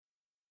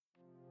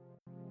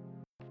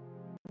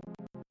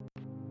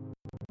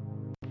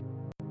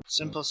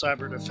Simple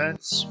Cyber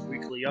Defense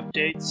weekly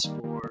updates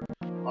for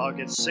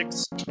August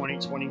 6,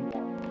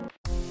 2021.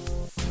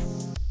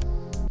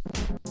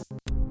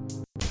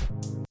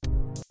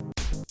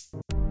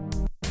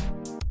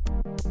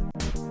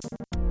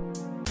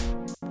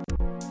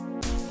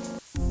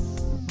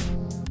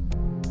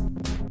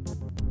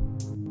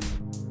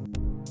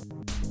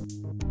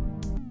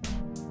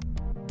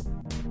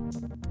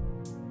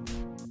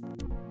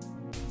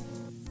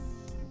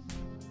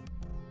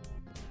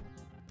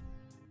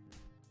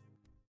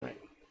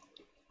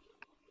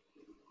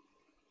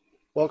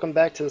 Welcome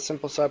back to the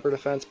Simple Cyber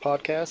Defense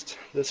podcast.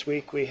 This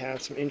week we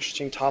have some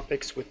interesting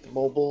topics with the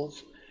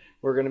mobiles.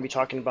 We're going to be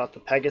talking about the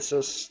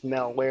Pegasus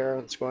malware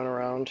that's going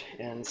around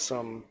and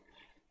some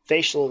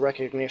facial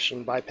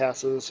recognition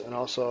bypasses and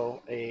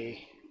also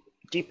a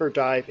deeper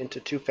dive into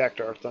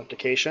two-factor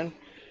authentication.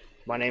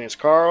 My name is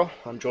Carl.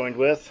 I'm joined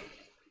with...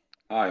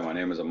 Hi, my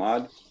name is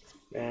Ahmad.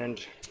 And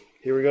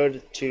here we go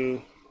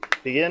to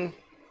begin.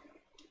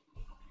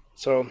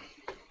 So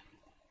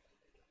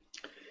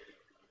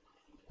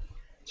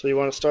you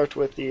want to start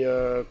with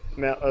the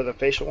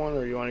facial one,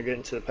 or you want to get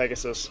into the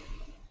Pegasus?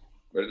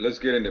 But let's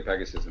get into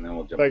Pegasus and then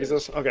we'll jump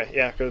Pegasus? Okay,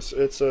 yeah, because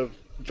it's a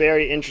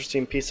very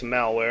interesting piece of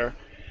malware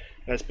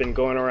that's been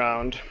going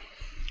around.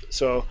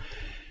 So,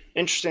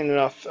 interesting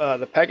enough,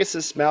 the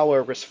Pegasus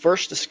malware was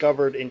first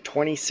discovered in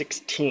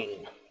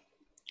 2016.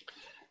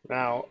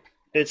 Now,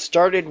 it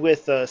started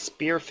with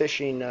spear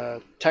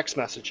phishing text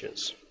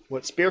messages.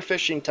 What spear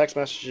phishing text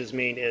messages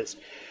mean is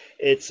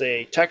it's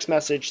a text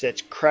message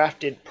that's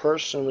crafted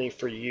personally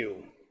for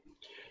you.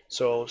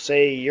 So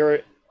say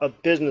you're a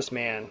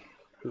businessman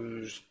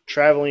who's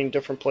traveling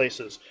different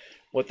places.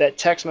 What that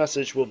text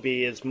message will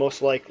be is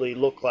most likely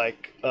look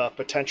like a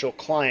potential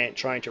client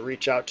trying to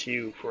reach out to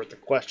you for the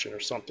question or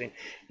something,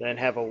 and then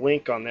have a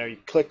link on there. You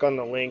click on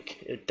the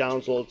link, it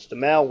downloads the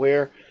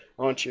malware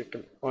onto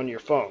your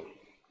phone.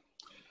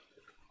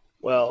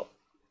 Well,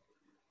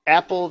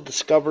 Apple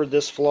discovered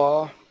this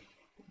flaw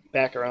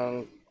back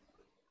around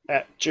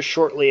just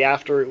shortly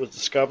after it was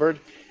discovered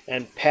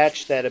and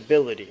patched that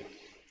ability.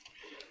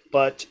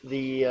 But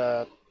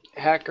the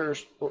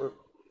hackers, or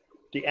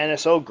the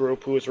NSO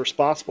group who was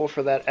responsible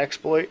for that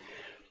exploit,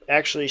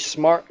 actually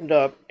smartened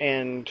up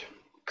and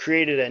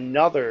created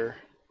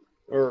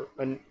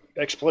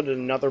exploited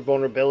another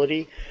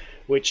vulnerability,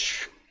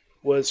 which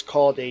was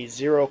called a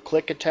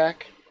zero-click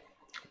attack.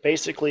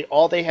 Basically,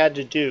 all they had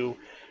to do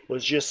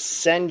was just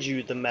send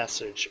you the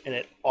message, and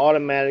it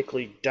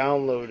automatically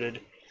downloaded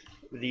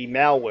the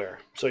malware.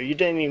 So you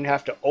didn't even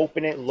have to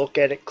open it, look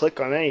at it, click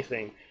on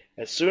anything.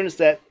 As soon as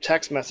that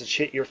text message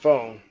hit your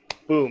phone,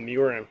 boom, you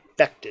were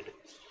infected.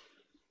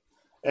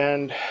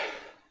 And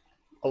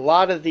a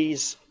lot of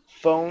these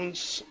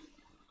phones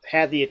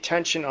had the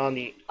attention on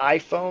the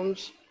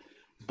iPhones,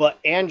 but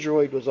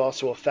Android was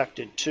also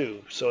affected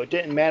too. So it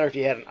didn't matter if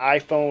you had an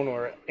iPhone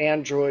or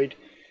Android.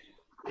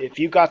 If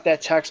you got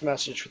that text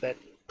message with that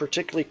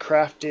particularly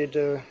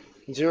crafted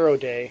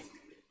zero-day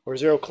or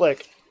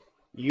zero-click,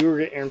 you were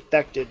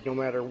infected no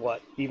matter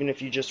what, even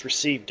if you just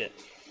received it.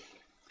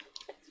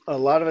 A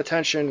lot of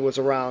attention was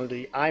around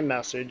the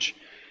iMessage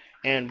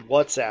and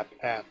WhatsApp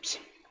apps.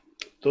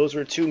 Those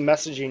were two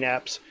messaging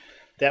apps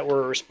that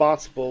were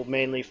responsible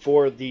mainly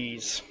for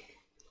these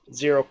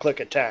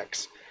zero-click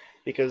attacks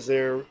because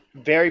they're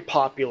very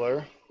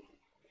popular,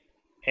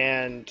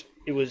 and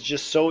it was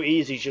just so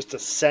easy just to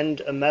send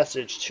a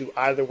message to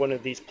either one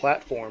of these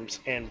platforms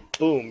and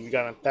boom, you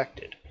got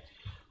infected.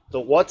 The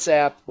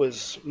WhatsApp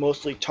was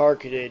mostly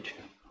targeted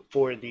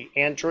for the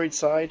Android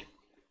side,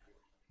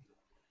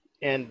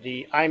 and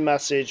the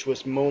iMessage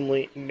was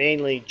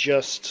mainly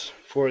just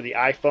for the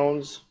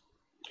iPhones.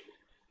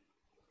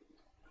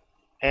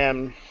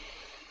 And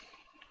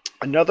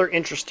another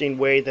interesting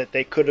way that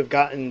they could have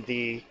gotten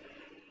the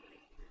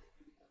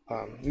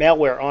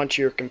malware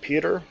onto your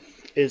computer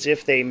is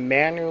if they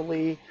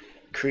manually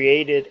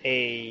created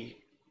a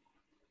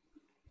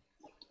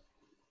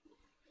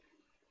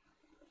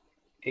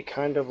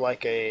kind of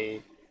like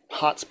a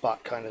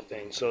hotspot kind of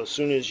thing. So as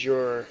soon as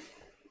your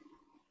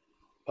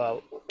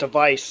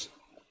device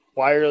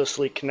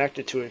wirelessly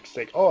connected to it, it's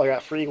like, oh, I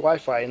got free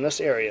Wi-Fi in this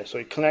area. So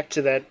you connect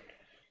to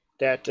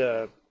that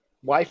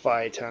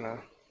Wi-Fi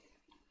antenna,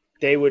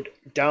 they would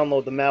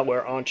download the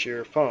malware onto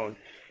your phone.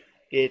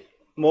 It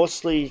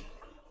mostly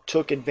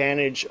took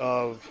advantage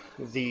of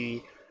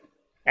the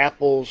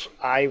Apple's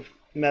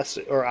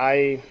iMessage or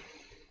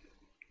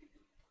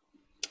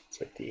it's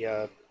like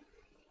the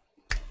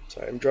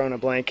sorry, I'm drawing a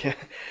blank.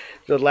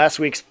 The last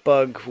week's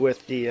bug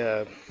with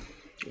the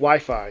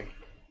Wi-Fi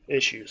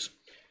issues.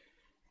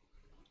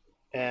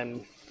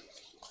 And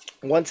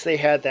once they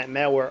had that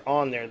malware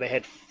on there, they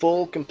had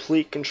full,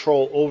 complete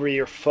control over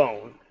your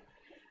phone.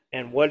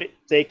 And what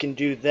they can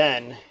do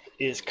then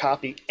is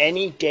copy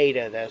any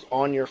data that's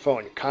on your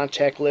phone. Your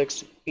contact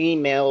lists,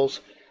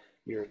 emails,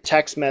 your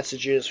text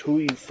messages, who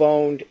you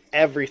phoned,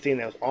 everything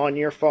that's on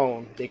your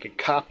phone. They could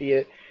copy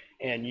it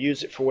and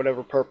use it for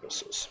whatever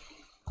purposes.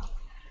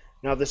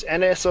 Now, this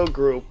NSO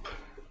group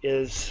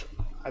is,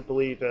 I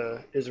believe,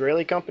 an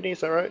Israeli company. Is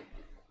that right?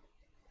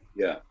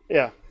 Yeah.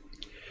 Yeah.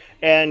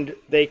 And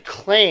they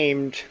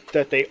claimed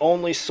that they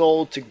only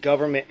sold to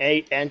government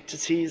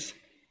entities,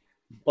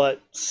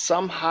 but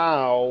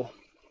somehow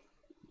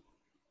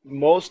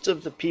most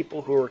of the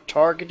people who were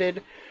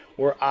targeted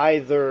were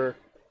either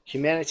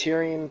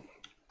humanitarian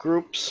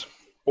groups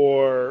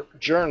or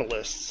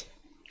journalists.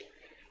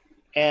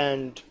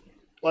 And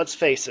let's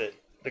face it,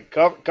 the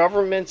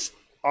governments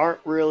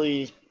aren't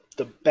really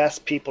the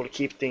best people to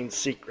keep things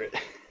secret.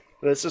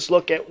 Let's just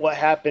look at what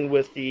happened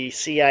with the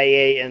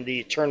CIA and the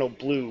Eternal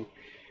Blue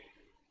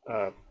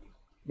uh,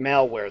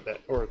 malware that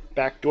or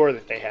backdoor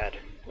that they had.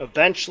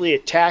 Eventually,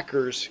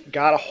 attackers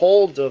got a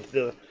hold of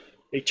the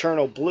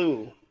Eternal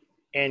Blue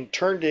and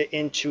turned it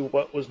into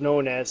what was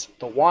known as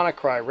the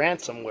WannaCry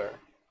ransomware.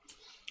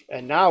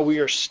 And now we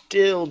are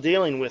still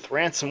dealing with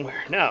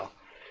ransomware now.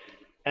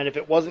 And if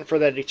it wasn't for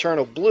that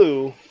Eternal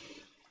Blue,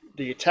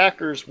 the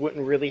attackers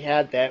wouldn't really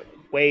have that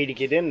way to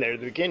get in there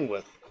to begin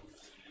with.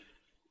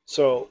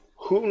 So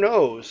who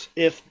knows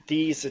if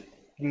these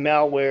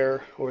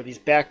malware or these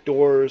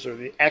backdoors or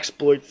the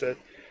exploits that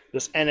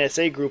this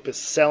NSA group is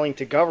selling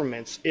to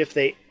governments, if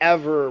they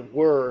ever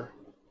were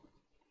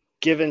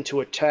given to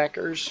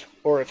attackers,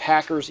 or if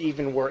hackers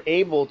even were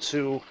able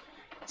to,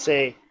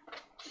 say,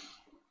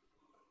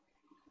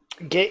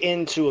 get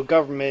into a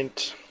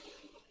government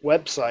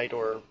website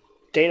or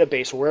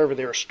database or wherever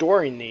they're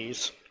storing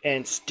these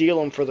and steal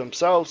them for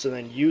themselves and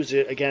then use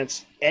it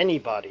against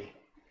anybody.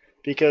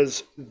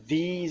 Because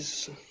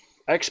these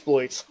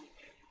exploits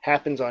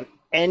happens on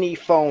any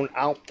phone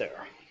out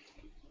there.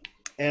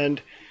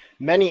 And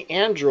many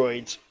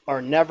Androids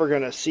are never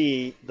going to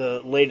see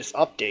the latest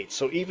updates.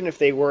 So even if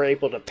they were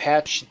able to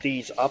patch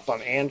these up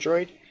on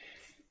Android,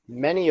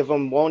 many of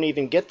them won't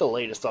even get the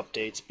latest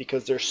updates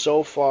because they're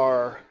so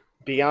far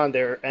beyond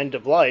their end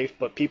of life,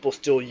 but people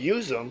still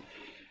use them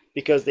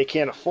because they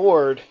can't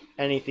afford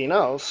anything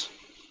else.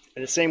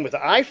 And the same with the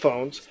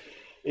iPhones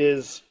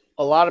is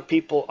a lot of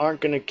people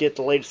aren't going to get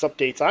the latest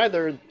updates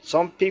either.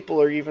 Some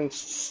people are even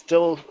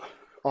still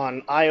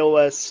on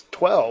iOS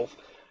 12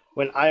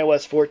 when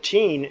iOS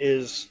 14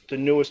 is the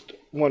newest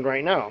one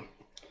right now.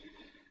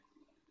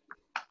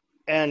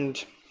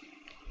 And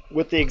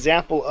with the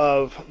example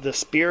of the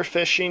spear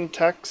phishing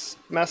text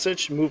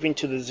message moving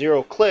to the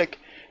zero click,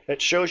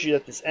 that shows you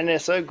that this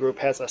NSA group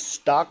has a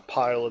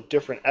stockpile of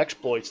different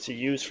exploits to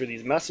use for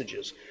these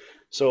messages.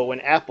 So when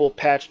Apple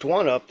patched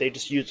one up, they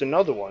just used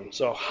another one.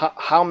 So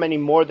how many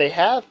more they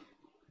have,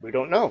 we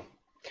don't know.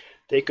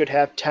 They could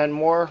have 10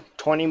 more,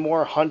 20 more,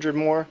 100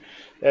 more.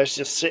 That's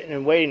just sitting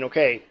and waiting.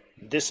 Okay,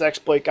 this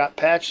exploit got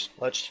patched.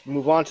 Let's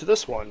move on to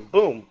this one.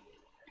 Boom.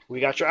 We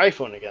got your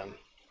iPhone again.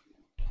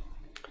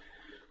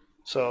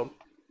 So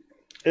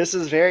this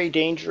is a very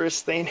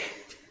dangerous thing.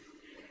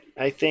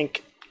 I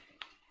think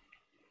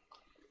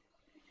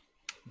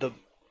the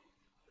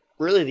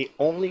really the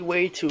only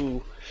way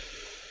to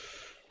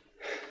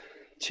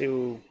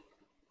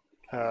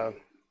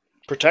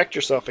protect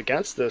yourself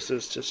against this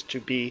is just to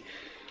be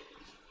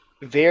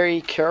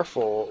very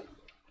careful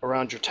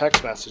around your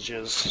text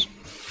messages.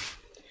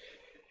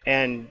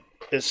 And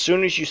as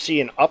soon as you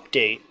see an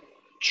update,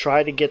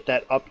 try to get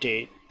that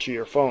update to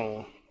your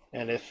phone.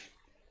 And if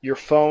your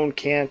phone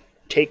can't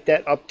take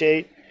that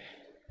update,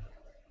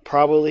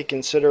 probably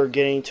consider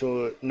getting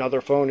to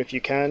another phone if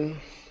you can.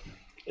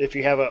 If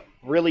you have a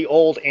really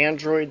old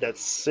Android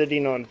that's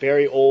sitting on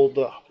very old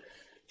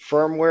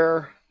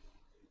firmware,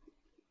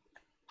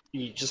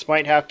 you just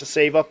might have to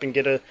save up and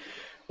get a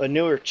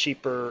newer,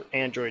 cheaper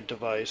Android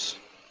device.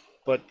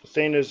 But the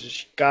thing is,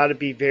 you got to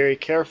be very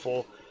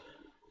careful.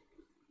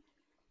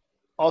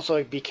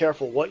 Also, be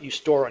careful what you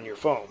store on your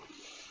phone.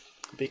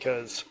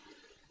 Because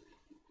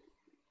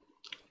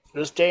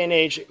this day and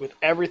age, with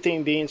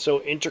everything being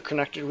so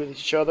interconnected with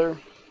each other,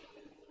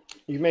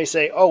 you may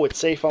say, oh, it's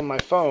safe on my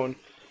phone.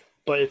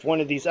 But if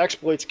one of these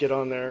exploits get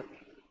on there,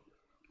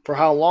 for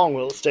how long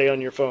will it stay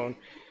on your phone?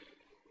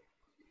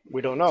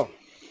 We don't know.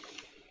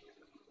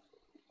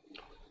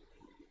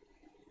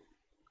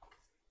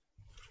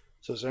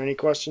 So is there any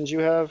questions you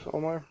have,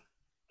 Omar?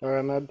 Or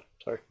Ahmed?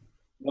 Sorry.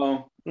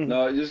 No, Mm-hmm.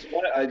 no.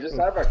 I just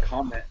have a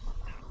comment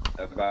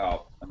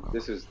about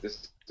this is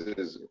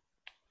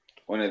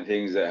one of the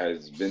things that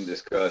has been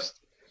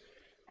discussed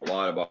a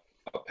lot about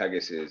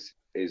Pegasus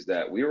is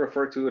that we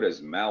refer to it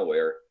as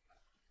malware,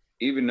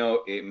 even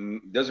though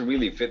it doesn't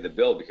really fit the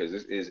bill because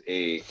this is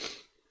a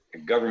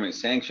government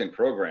sanctioned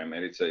program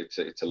and it's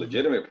a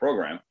legitimate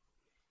program,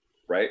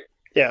 right?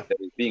 Yeah. That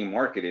is being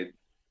marketed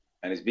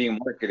and is being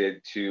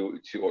marketed to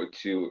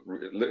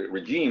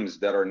regimes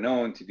that are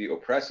known to be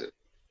oppressive.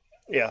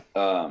 Yeah.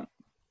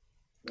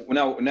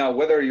 Now,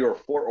 whether you're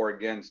for or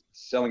against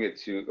selling it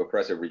to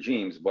oppressive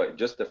regimes, but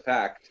just the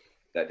fact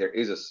that there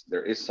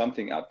is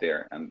something out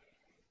there and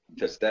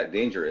just that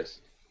dangerous.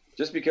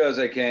 Just because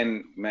I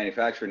can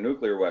manufacture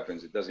nuclear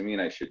weapons, it doesn't mean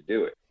I should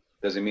do it.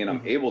 It doesn't mean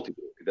I'm able to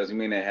do it. It doesn't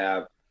mean I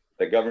have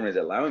the government is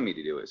allowing me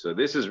to do it. So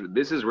this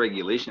is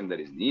regulation that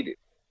is needed.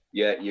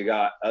 Yet you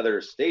got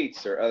other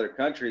states or other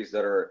countries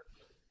that are,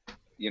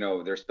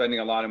 they're spending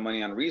a lot of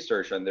money on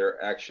research and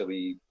they're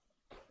actually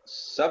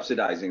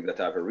subsidizing that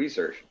type of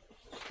research,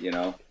 you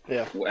know,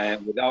 Yeah.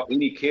 and without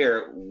any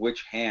care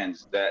which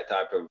hands that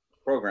type of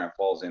program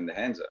falls in the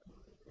hands of.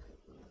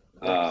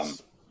 Yeah.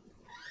 'Cause-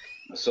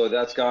 So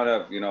that's kind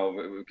of,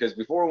 because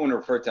before when you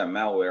refer to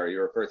malware, you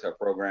refer to a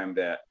program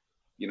that,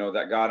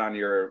 that got on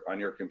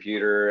your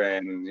computer,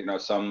 and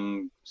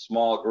some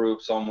small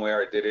group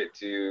somewhere did it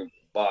to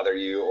bother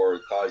you or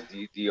cause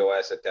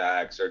DOS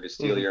attacks or to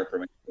steal mhm. your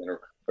information or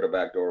put a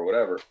backdoor or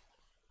whatever.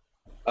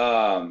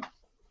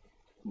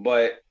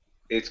 But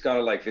it's kind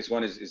of like this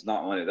one is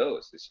not one of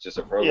those. It's just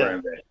a Yeah.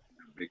 program that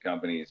big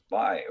companies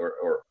buy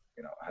or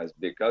has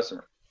big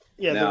customers.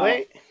 Yeah. The Now,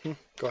 way.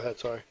 Go ahead.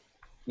 Sorry.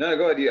 no,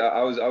 go ahead. Yeah,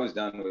 I was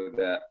done with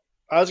that.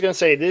 I was gonna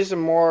say these are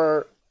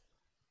more.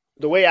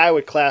 The way I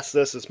would class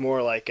this is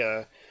more like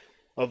a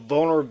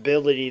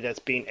vulnerability that's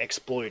being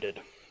exploited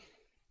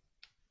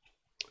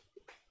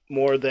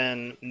more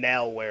than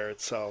malware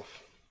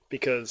itself,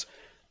 because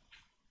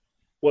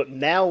what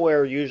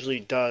malware usually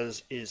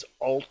does is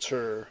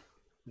alter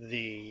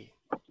the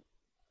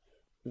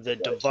the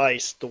Right.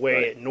 device the way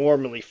Right. it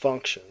normally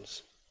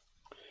functions.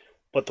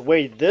 But the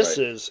way this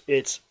Right. is,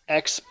 it's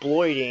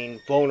exploiting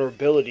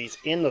vulnerabilities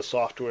in the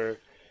software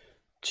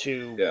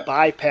to Yeah.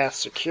 bypass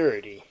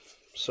security.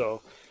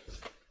 So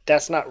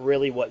that's not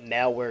really what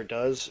malware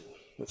does.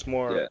 It's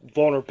more Yeah.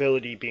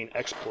 vulnerability being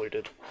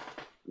exploited.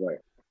 Right.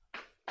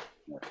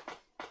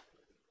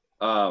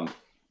 Right.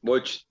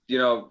 Which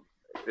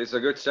is a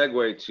good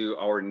segue to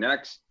our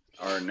next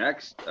topic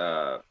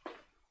here,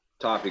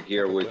 Topic,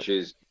 yep. which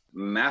is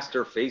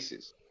master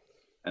faces.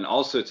 And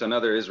also, it's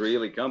another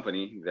Israeli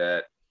company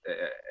that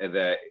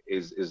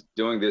is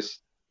doing this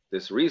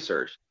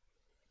research,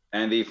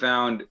 and they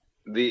created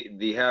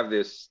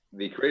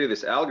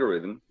this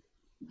algorithm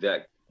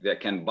that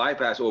can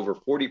bypass over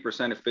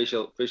 40% of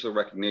facial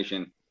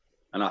recognition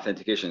and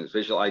authentication,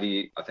 facial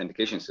ID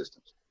authentication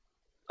systems.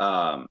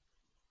 Um,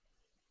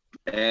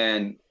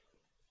 and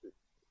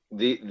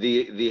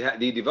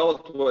they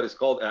developed what is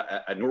called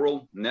a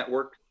neural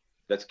network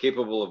that's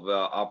capable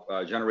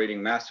of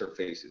generating master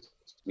faces.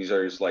 These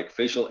are just like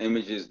facial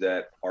images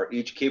that are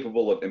each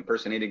capable of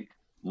impersonating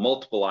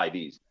multiple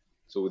IDs.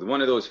 So with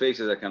one of those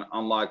faces, I can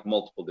unlock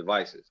multiple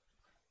devices.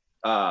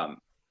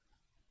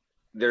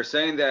 They're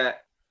saying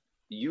that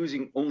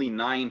using only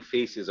 9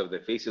 faces of the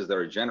faces that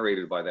are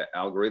generated by that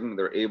algorithm,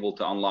 they're able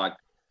to unlock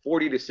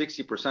 40 to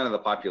 60% of the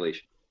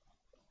population.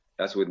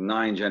 That's with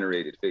 9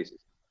 generated faces.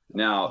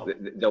 Now,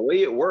 the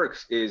way it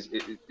works is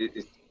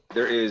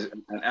there is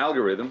an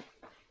algorithm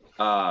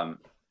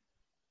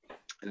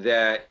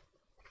that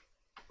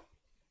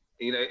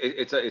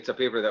it's a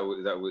paper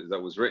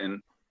that was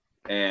written,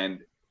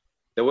 and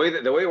the way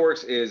it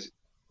works is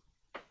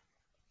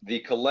they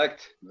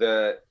collect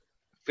the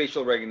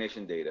facial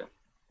recognition data,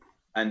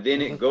 and then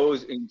Mm-hmm. it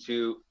goes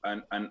into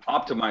an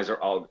optimizer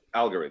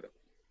algorithm.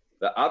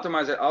 The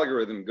optimizer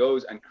algorithm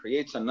goes and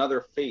creates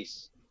another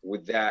face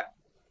with that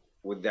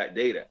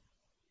data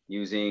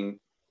using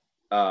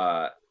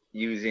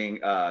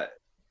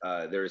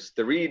there's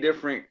 3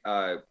 different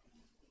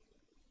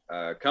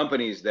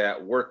companies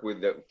that work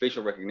with the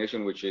facial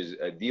recognition, which is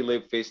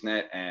DLib,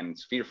 FaceNet, and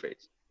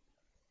SphereFace.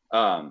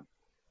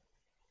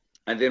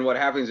 And then what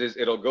happens is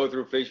it'll go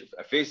through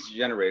a face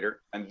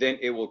generator, and then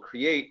it will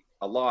create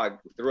a log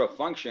through a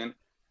function,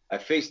 a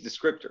face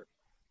descriptor.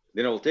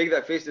 Then it will take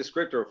that face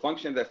descriptor, a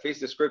function of that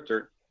face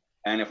descriptor,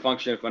 and a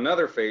function of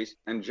another face,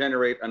 and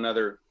generate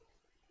another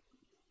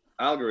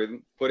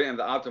algorithm, put it in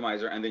the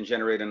optimizer, and then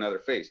generate another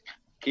face.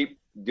 Keep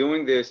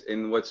doing this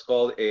in what's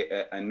called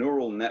a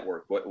neural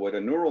network. What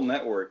a neural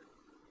network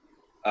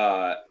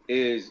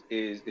is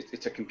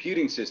it's a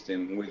computing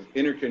system with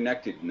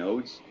interconnected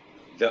nodes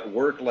that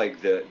work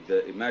like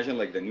imagine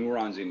like the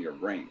neurons in your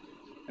brain,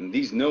 and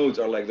these nodes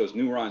are like those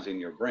neurons in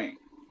your brain,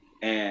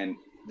 and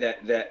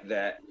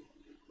that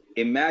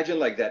imagine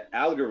like that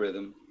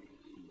algorithm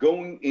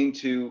going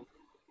into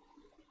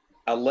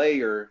a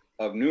layer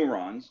of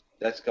neurons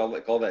that's called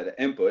that the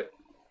input,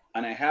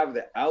 and I have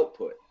the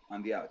output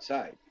on the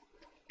outside.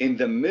 In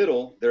the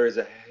middle, there is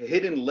a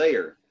hidden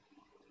layer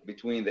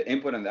between the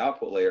input and the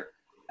output layer,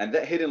 and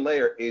that hidden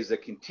layer is a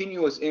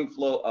continuous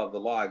inflow of the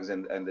logs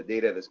and the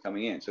data that's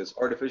coming in. So it's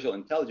artificial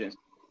intelligence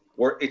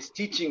where it's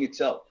teaching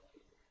itself.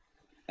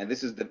 And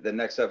this is the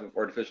next step of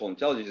artificial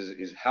intelligence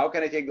is how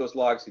can I take those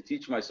logs to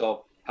teach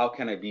myself how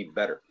can I be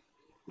better?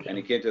 And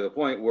it came to the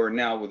point where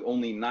now with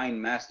only 9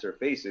 master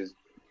faces,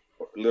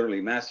 literally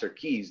master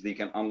keys, they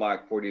can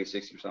unlock 40 to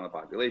 60% of the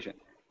population.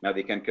 Now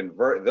they can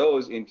convert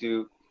those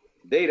into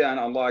data and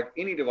unlock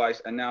any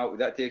device. And now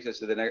that takes us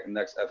to the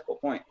next ethical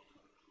point.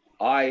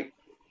 I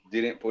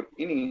didn't put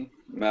any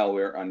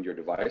malware on your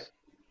device.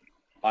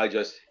 I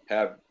just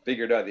have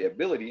figured out the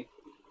ability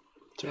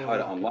to how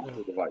to unlock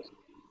the device.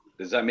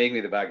 Does that make me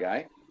the bad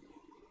guy?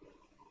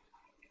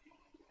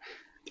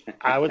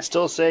 I would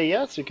still say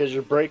yes because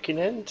you're breaking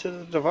into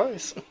the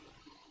device.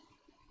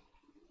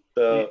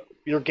 So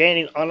You're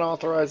gaining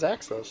unauthorized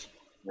access.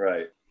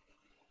 right.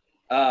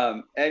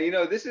 And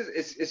this is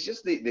it's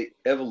just the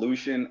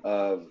evolution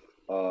of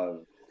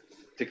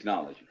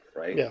technology,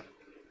 right? Yeah.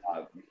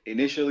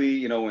 Initially,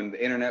 you know, when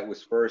the internet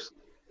was first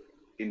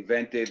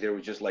invented, there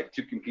was just like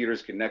two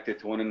computers connected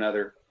to one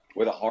another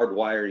with a hard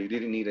wire. You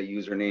didn't need a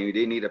username, you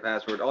didn't need a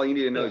password. All you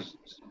need to know is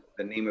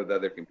the name of the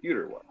other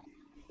computer was.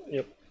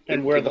 Yep. And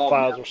It's where the evolved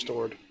files now. are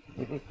stored.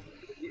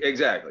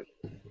 Exactly.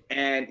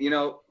 And you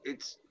know,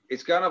 it's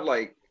kind of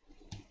like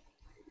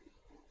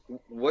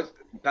what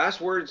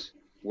passwords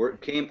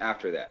came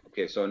after that.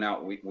 Okay, so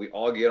now we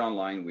all get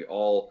online. We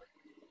all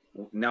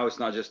now it's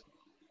not just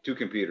two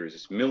computers;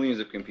 it's millions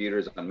of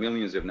computers on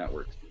millions of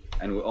networks,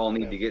 and we all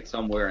need to get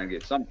somewhere and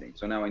get something.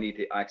 So now I need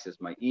to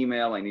access my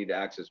email. I need to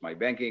access my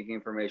banking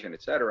information,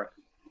 etc.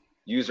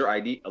 User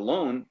ID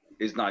alone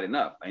is not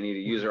enough. I need a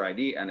user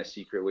ID and a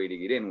secret way to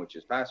get in, which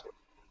is password.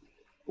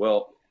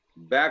 Well,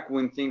 back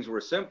when things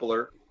were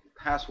simpler,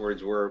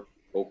 passwords were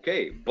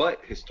okay, but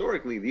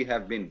historically they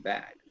have been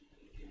bad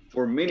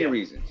for many Yeah.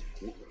 reasons.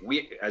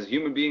 We, as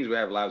human beings, we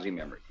have lousy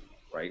memory,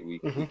 right? We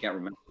can't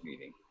remember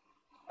anything.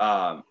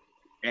 Um,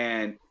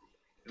 and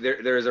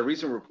there is a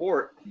recent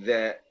report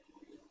that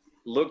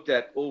looked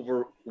at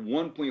over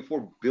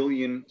 1.4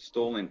 billion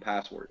stolen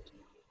passwords,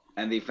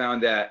 and they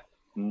found that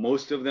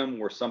most of them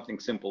were something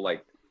simple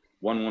like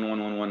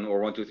 11111 or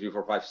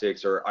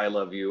 1234566 or I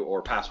love you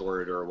or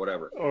password or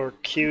whatever. Or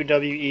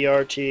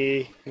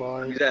QWERTY.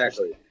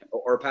 Exactly.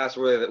 Or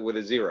password with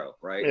a zero,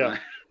 right? Yeah.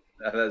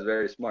 That's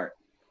very smart,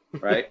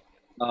 right?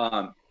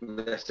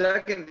 The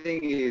second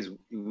thing is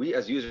we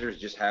as users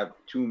just have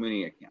too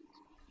many accounts.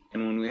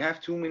 And when we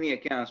have too many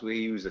accounts, we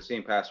use the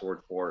same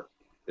password for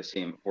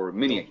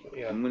many accounts.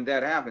 Yeah. And when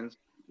that happens,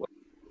 well,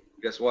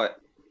 guess what?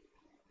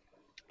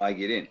 I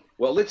get in.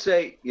 Well, let's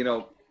say,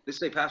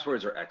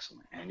 passwords are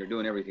excellent and you're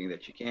doing everything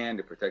that you can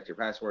to protect your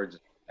passwords.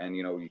 And,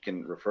 you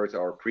can refer to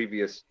our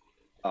previous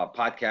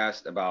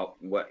podcast about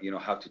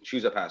how to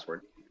choose a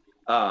password.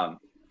 But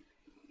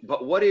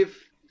what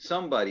if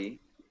somebody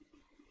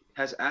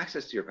has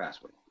access to your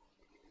password?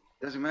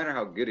 Doesn't matter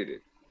how good it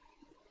is.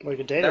 Like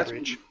a data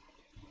breach.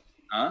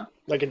 Huh?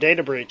 Like a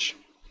data breach.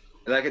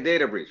 Like a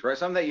data breach, right?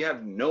 Something that you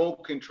have no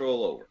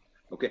control over.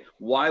 Okay.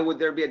 Why would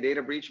there be a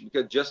data breach?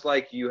 Because just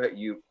like you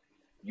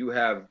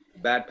have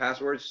bad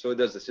passwords, so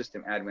does the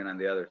system admin on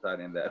the other side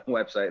in the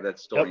website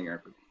that's storing your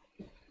information.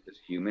 It's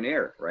human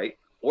error, right?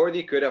 Or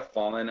they could have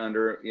fallen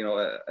under,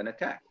 an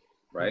attack,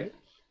 right?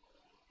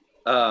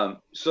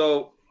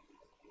 So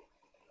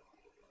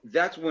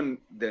that's when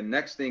the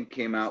next thing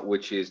came out,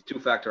 which is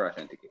two-factor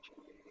authentication.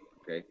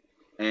 Okay.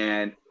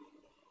 And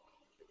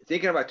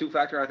thinking about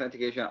two-factor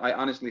authentication, I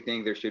honestly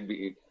think there should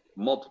be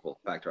multiple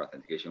factor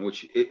authentication,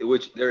 which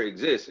there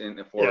exists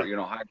for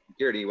high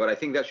security, but I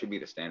think that should be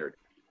the standard.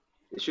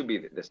 It should be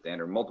the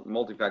standard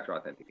multi-factor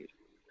authentication.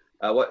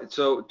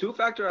 So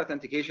two-factor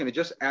authentication, it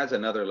just adds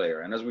another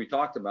layer. And as we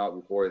talked about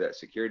before, that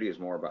security is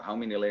more about how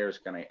many layers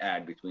can I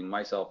add between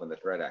myself and the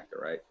threat actor,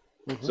 right?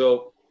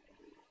 So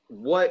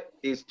what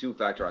is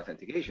two-factor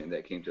authentication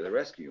that came to the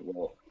rescue?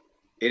 Well,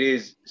 it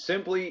is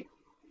simply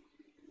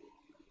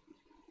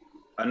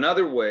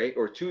another way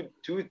or two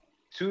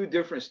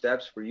different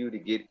steps for you to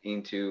get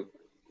into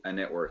a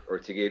network or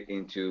to get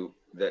into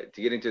the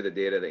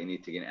data that you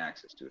need to get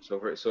access to.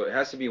 So it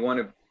has to be one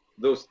of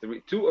those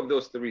two of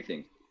those three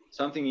things.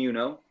 Something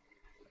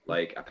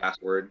like a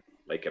password,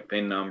 like a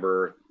PIN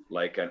number,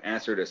 like an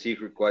answer to a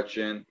secret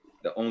question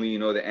that only you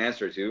know the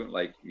answer to,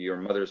 like your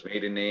mother's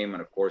maiden name,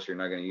 and of course you're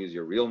not going to use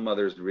your real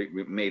mother's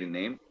maiden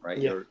name, right?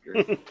 Yeah.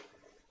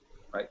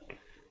 Right.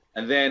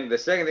 And then the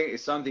second thing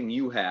is something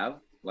you have,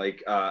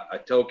 like a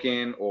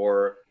token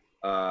or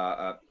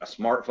a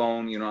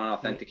smartphone, an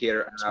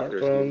authenticator app.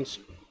 Smartphones.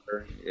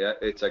 Yeah,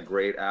 it's a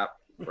great app,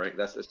 right?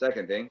 That's the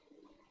second thing.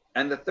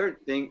 And the third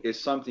thing is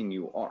something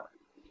you are.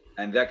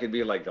 And that could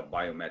be like the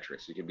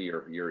biometrics. It could be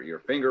your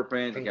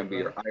fingerprint, it can be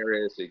your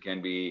iris, it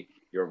can be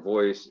your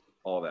voice,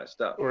 all that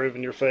stuff. Or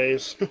even your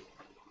face.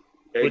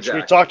 Exactly. Which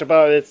we talked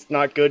about, it's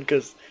not good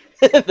because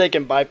they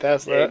can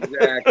bypass that.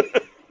 Exactly.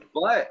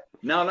 But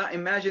now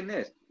imagine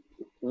this.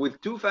 With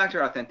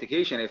two-factor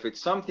authentication, if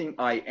it's something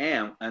I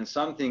am and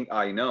something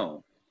I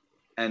know,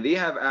 and they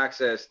have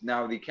access,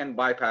 now they can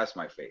bypass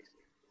my face,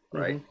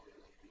 right?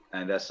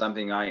 And that's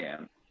something I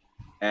am.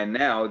 And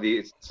now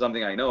it's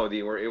something I know,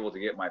 they were able to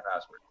get my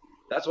password.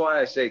 That's why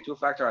I say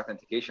two-factor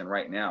authentication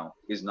right now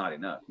is not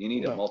enough. You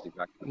need a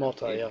multi-factor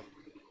authentication.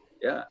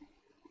 Yeah.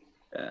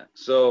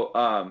 So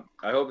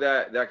I hope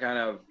that kind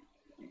of,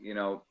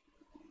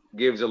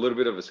 gives a little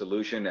bit of a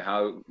solution to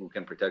how we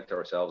can protect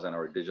ourselves and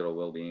our digital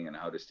well-being and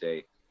how to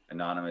stay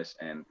anonymous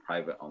and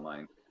private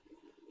online.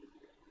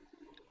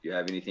 Do you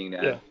have anything to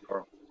add,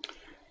 Carl?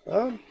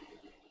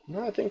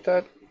 No, I think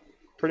that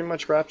pretty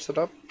much wraps it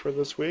up for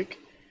this week.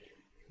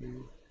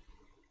 You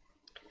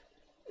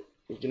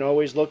can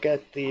always look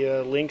at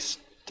the links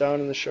down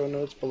in the show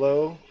notes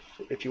below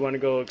if you want to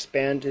go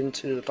expand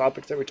into the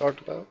topics that we talked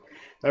about.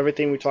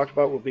 Everything we talked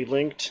about will be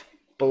linked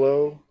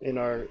below in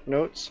our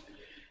notes.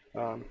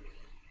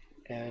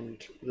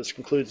 And this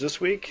concludes this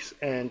week,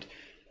 and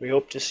we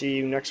hope to see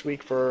you next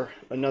week for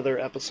another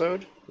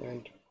episode,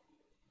 and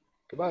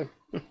goodbye.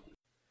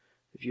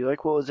 If you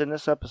like what was in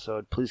this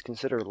episode, please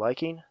consider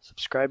liking,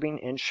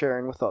 subscribing, and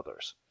sharing with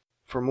others.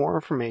 For more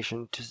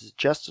information, to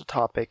suggest a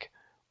topic,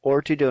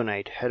 or to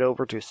donate, head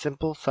over to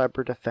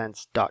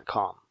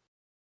simplecyberdefense.com.